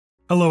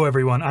Hello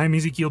everyone, I'm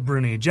Ezekiel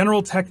Bruni,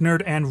 general tech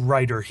nerd and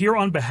writer, here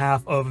on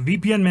behalf of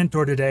VPN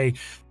Mentor today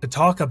to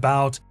talk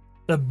about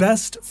the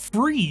best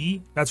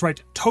free, that's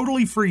right,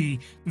 totally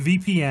free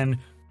VPN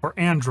for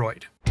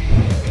Android.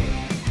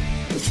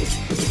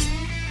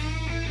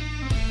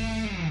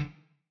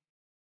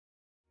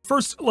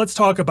 First, let's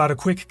talk about a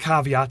quick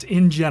caveat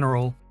in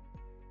general.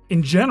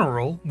 In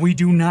general, we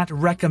do not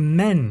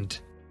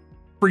recommend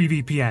free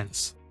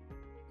VPNs.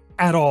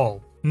 At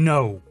all.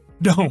 No,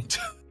 don't.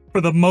 For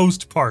the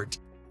most part.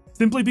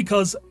 Simply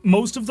because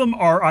most of them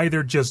are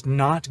either just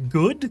not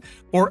good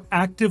or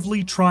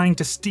actively trying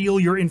to steal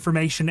your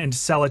information and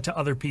sell it to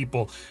other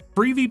people.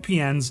 Free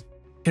VPNs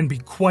can be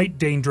quite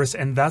dangerous,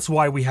 and that's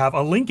why we have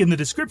a link in the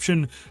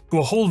description to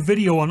a whole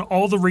video on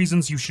all the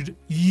reasons you should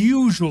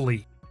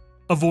usually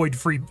avoid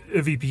free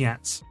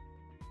VPNs.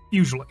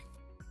 Usually.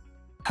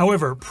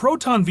 However,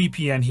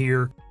 ProtonVPN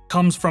here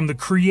comes from the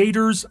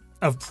creators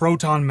of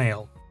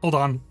ProtonMail. Hold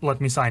on,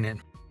 let me sign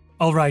in.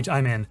 Alright,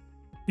 I'm in.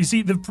 You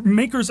see, the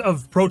makers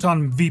of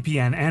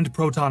ProtonVPN and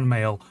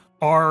ProtonMail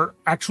are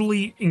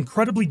actually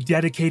incredibly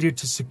dedicated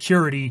to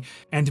security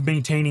and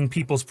maintaining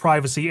people's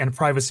privacy and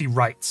privacy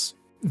rights.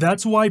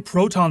 That's why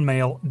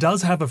ProtonMail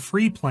does have a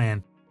free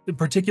plan,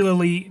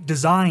 particularly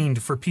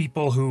designed for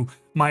people who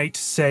might,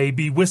 say,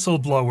 be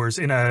whistleblowers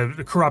in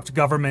a corrupt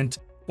government,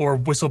 or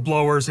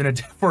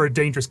whistleblowers for a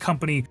dangerous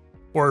company,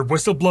 or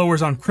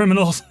whistleblowers on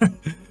criminals.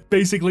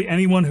 Basically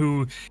anyone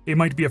who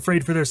might be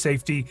afraid for their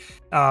safety.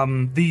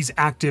 These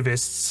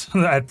activists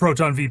at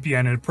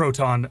ProtonVPN and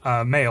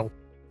ProtonMail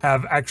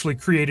have actually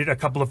created a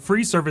couple of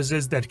free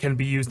services that can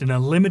be used in a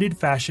limited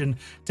fashion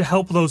to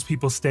help those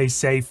people stay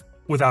safe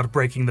without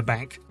breaking the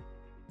bank.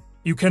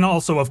 You can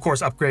also, of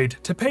course, upgrade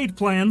to paid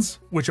plans,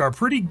 which are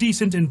pretty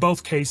decent in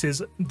both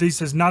cases.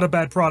 This is not a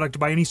bad product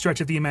by any stretch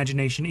of the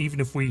imagination, even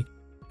if we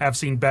have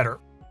seen better.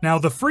 Now,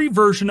 the free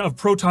version of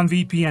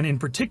ProtonVPN in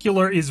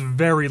particular is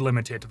very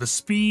limited. The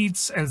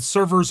speeds and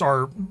servers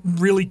are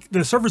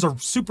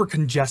super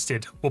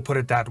congested, we'll put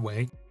it that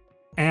way.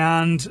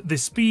 And the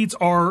speeds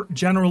are,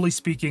 generally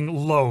speaking,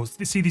 low.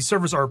 You see, these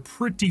servers are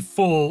pretty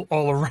full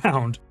all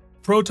around.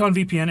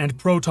 ProtonVPN and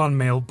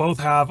ProtonMail both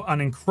have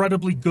an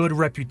incredibly good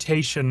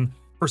reputation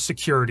for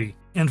security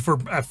and for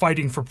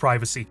fighting for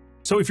privacy.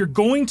 So if you're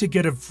going to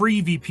get a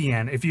free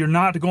VPN, if you're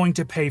not going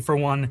to pay for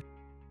one,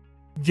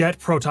 get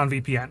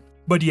ProtonVPN.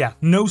 But yeah,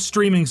 no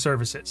streaming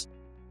services.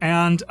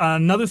 And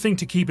another thing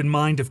to keep in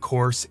mind, of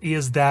course,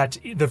 is that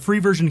the free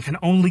version can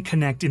only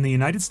connect in the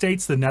United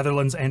States, the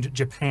Netherlands, and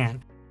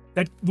Japan.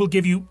 That will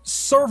give you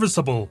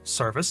serviceable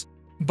service,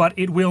 but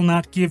it will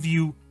not give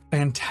you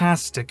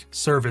fantastic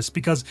service,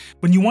 because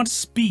when you want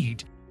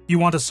speed, you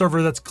want a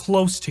server that's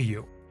close to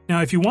you.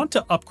 Now, if you want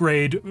to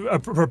upgrade a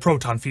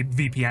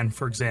ProtonVPN,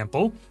 for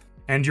example,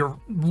 and you're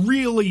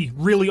really,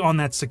 really on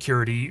that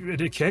security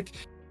kick,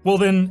 well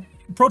then,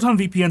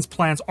 ProtonVPN's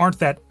plans aren't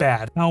that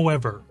bad.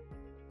 However,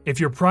 if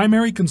your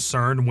primary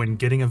concern when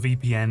getting a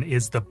VPN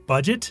is the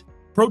budget,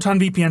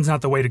 ProtonVPN's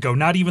not the way to go,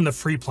 not even the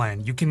free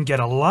plan. You can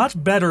get a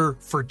lot better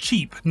for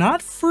cheap.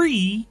 Not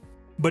free,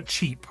 but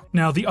cheap.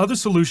 Now, the other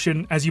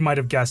solution, as you might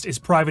have guessed, is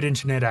private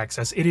internet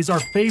access. It is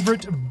our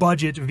favorite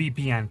budget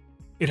VPN.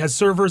 It has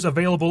servers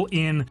available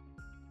in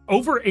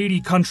over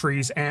 80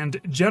 countries and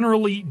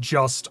generally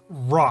just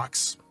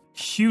rocks.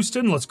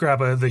 Houston, let's grab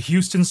the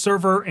Houston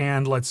server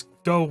and let's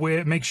go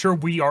with, make sure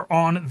we are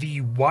on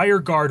the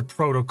WireGuard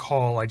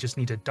protocol. I just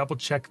need to double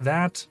check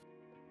that.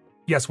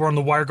 Yes, we're on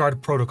the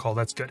WireGuard protocol,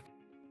 that's good.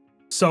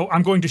 So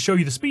I'm going to show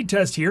you the speed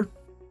test here.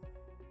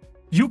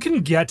 You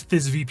can get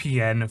this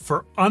VPN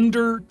for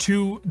under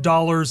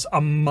 $2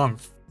 a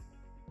month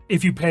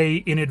if you pay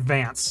in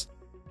advance.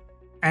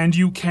 And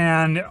you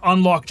can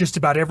unlock just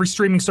about every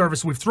streaming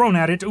service we've thrown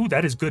at it. Ooh,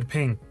 that is good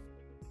ping.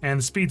 And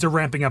the speeds are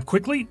ramping up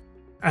quickly.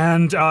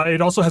 And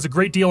it also has a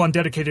great deal on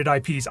dedicated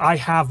IPs. I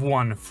have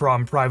one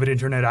from private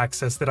internet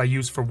access that I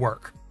use for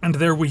work. And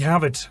there we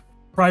have it.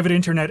 Private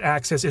internet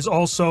access is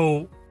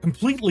also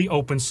completely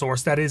open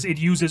source. That is, it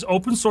uses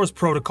open source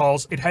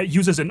protocols. It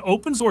uses an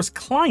open source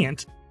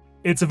client.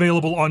 It's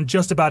available on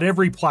just about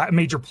every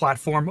major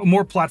platform,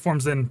 more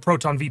platforms than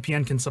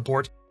ProtonVPN can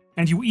support.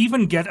 And you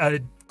even get a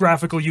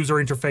graphical user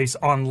interface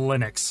on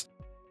Linux.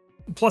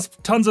 Plus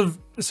tons of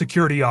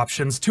security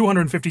options,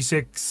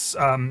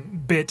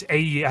 256-bit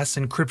AES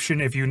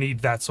encryption if you need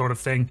that sort of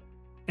thing.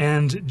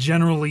 And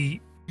generally,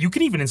 you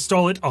can even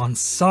install it on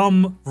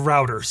some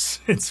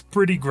routers. It's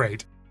pretty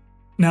great.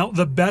 Now,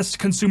 the best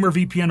consumer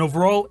VPN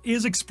overall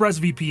is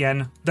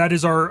ExpressVPN. That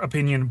is our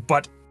opinion,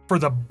 but for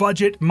the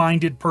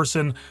budget-minded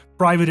person,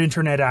 private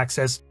internet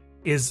access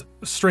is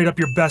straight up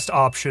your best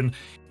option.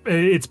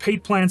 Its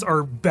paid plans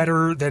are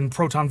better than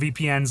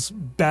ProtonVPN's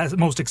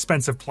most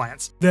expensive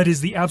plans. That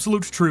is the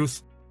absolute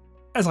truth,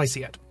 as I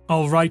see it.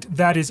 Alright,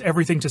 that is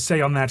everything to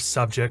say on that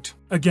subject.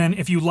 Again,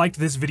 if you liked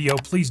this video,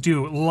 please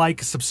do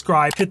like,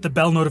 subscribe, hit the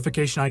bell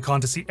notification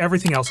icon to see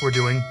everything else we're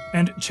doing,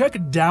 and check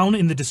down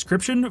in the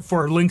description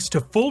for links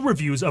to full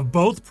reviews of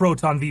both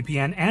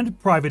ProtonVPN and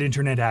private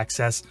internet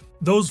access.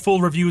 Those full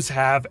reviews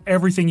have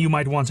everything you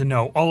might want to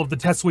know, all of the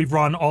tests we've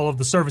run, all of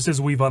the services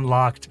we've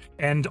unlocked,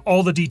 and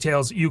all the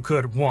details you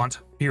could want,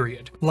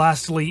 period.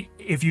 Lastly,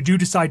 if you do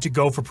decide to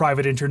go for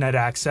private internet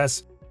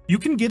access, you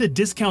can get a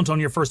discount on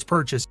your first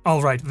purchase.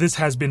 Alright, this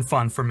has been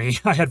fun for me.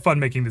 I had fun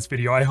making this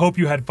video. I hope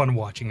you had fun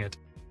watching it.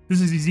 This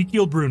is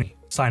Ezekiel Bruni,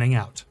 signing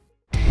out.